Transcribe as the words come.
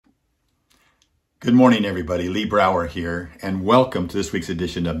Good morning, everybody. Lee Brower here, and welcome to this week's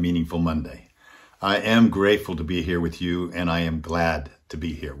edition of Meaningful Monday. I am grateful to be here with you, and I am glad to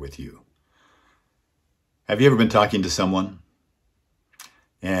be here with you. Have you ever been talking to someone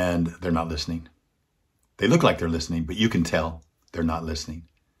and they're not listening? They look like they're listening, but you can tell they're not listening.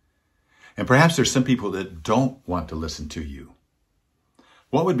 And perhaps there's some people that don't want to listen to you.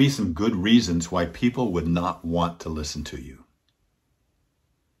 What would be some good reasons why people would not want to listen to you?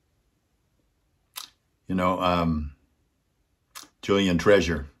 Julian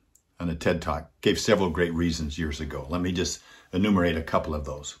Treasure on a TED Talk gave several great reasons years ago. Let me just enumerate a couple of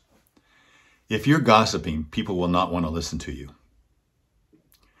those. If you're gossiping, people will not want to listen to you.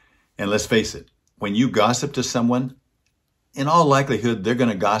 And let's face it, when you gossip to someone, in all likelihood, they're going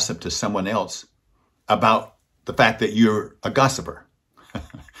to gossip to someone else about the fact that you're a gossiper.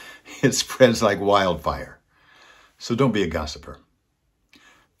 It spreads like wildfire. So don't be a gossiper.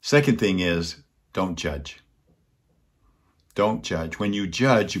 Second thing is, don't judge. Don't judge. When you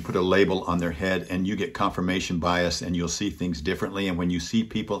judge, you put a label on their head and you get confirmation bias and you'll see things differently. And when you see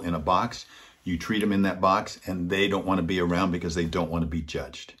people in a box, you treat them in that box and they don't want to be around because they don't want to be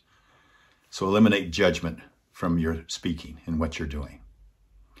judged. So eliminate judgment from your speaking and what you're doing.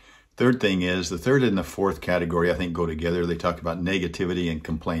 Third thing is, the third and the fourth category, I think, go together. They talk about negativity and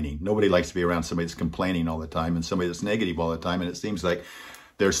complaining. Nobody likes to be around somebody that's complaining all the time and somebody that's negative all the time. And it seems like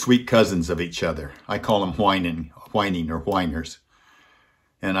they're sweet cousins of each other. I call them whining or whiners.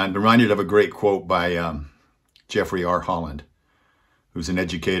 And I'm reminded of a great quote by Jeffrey R. Holland, who's an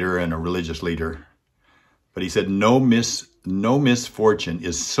educator and a religious leader. But he said, no misfortune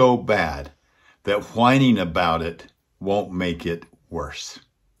is so bad that whining about it won't make it worse.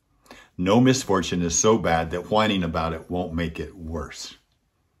 No misfortune is so bad that whining about it won't make it worse.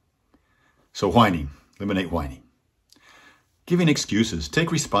 So whining, eliminate whining. Giving excuses,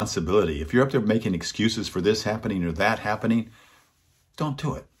 take responsibility. If you're up there making excuses for this happening or that happening, don't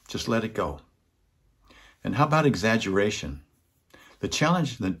do it. Just let it go. And how about exaggeration? The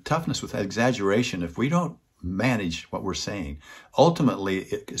challenge, the toughness with exaggeration, if we don't manage what we're saying, ultimately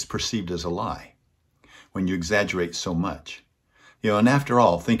it is perceived as a lie when you exaggerate so much. And after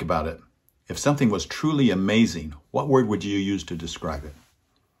all, think about it. If something was truly amazing, what word would you use to describe it?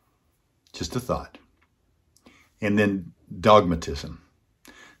 Just a thought. And then dogmatism.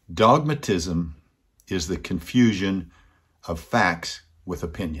 Dogmatism is the confusion of facts with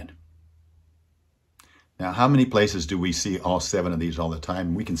opinion. Now, how many places do we see all seven of these all the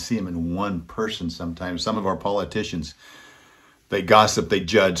time? We can see them in one person sometimes. Some of our politicians, they gossip, they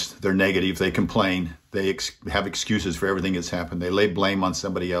judge, they're negative, they complain, they have excuses for everything that's happened. They lay blame on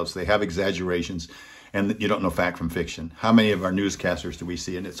somebody else. They have exaggerations, and you don't know fact from fiction. How many of our newscasters do we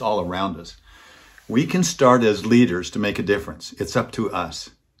see? And it's all around us. We can start as leaders to make a difference. It's up to us.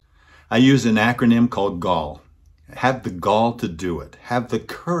 I use an acronym called GALL. Have the gall to do it. Have the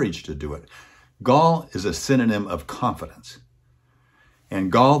courage to do it. GALL is a synonym of confidence.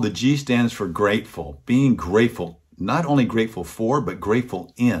 And GALL, the G stands for grateful. Being grateful, not only grateful for, but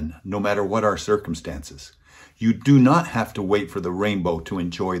grateful in, no matter what our circumstances. You do not have to wait for the rainbow to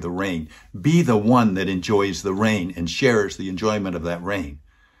enjoy the rain. Be the one that enjoys the rain and shares the enjoyment of that rain.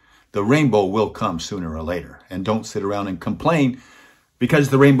 The rainbow will come sooner or later. And don't sit around and complain because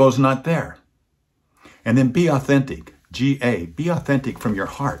the rainbow's not there. And then be authentic. G-A. Be authentic from your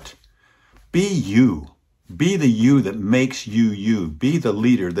heart. Be you. Be the you that makes you you. Be the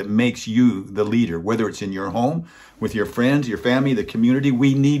leader that makes you the leader. Whether it's in your home, with your friends, your family, the community,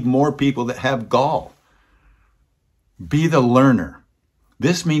 we need more people that have gall. Be the learner.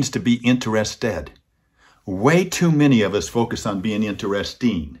 This means to be interested. Way too many of us focus on being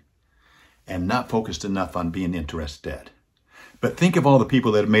interesting and not focused enough on being interested. But think of all the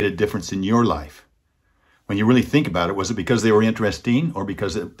people that have made a difference in your life. When you really think about it, was it because they were interesting or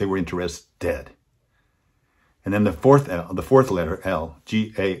because they were interested? And then the fourth letter, L,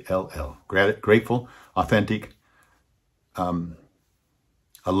 G-A-L-L, grateful, authentic, a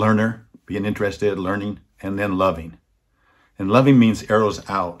learner, being interested, learning, and then loving. And loving means arrows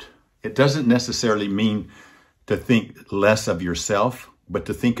out. It doesn't necessarily mean to think less of yourself, but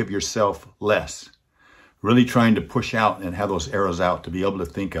to think of yourself less. Really trying to push out and have those arrows out to be able to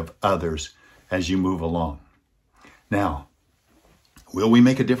think of others as you move along. Now, will we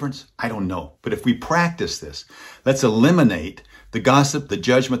make a difference? I don't know. But if we practice this, let's eliminate the gossip, the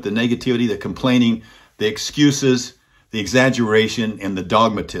judgment, the negativity, the complaining, the excuses, the exaggeration, and the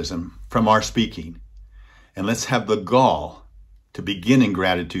dogmatism from our speaking. And let's have the gall to begin in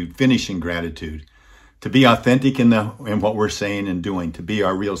gratitude, finish in gratitude, to be authentic in what we're saying and doing, to be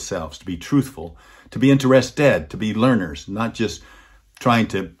our real selves, to be truthful, to be interested, to be learners, not just trying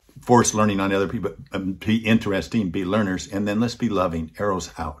to force learning on other people. Be interesting, be learners, and then let's be loving.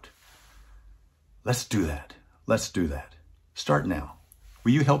 Arrows out. Let's do that. Let's do that. Start now.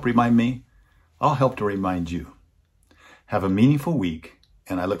 Will you help remind me? I'll help to remind you. Have a meaningful week,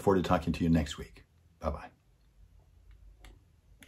 and I look forward to talking to you next week. Bye-bye.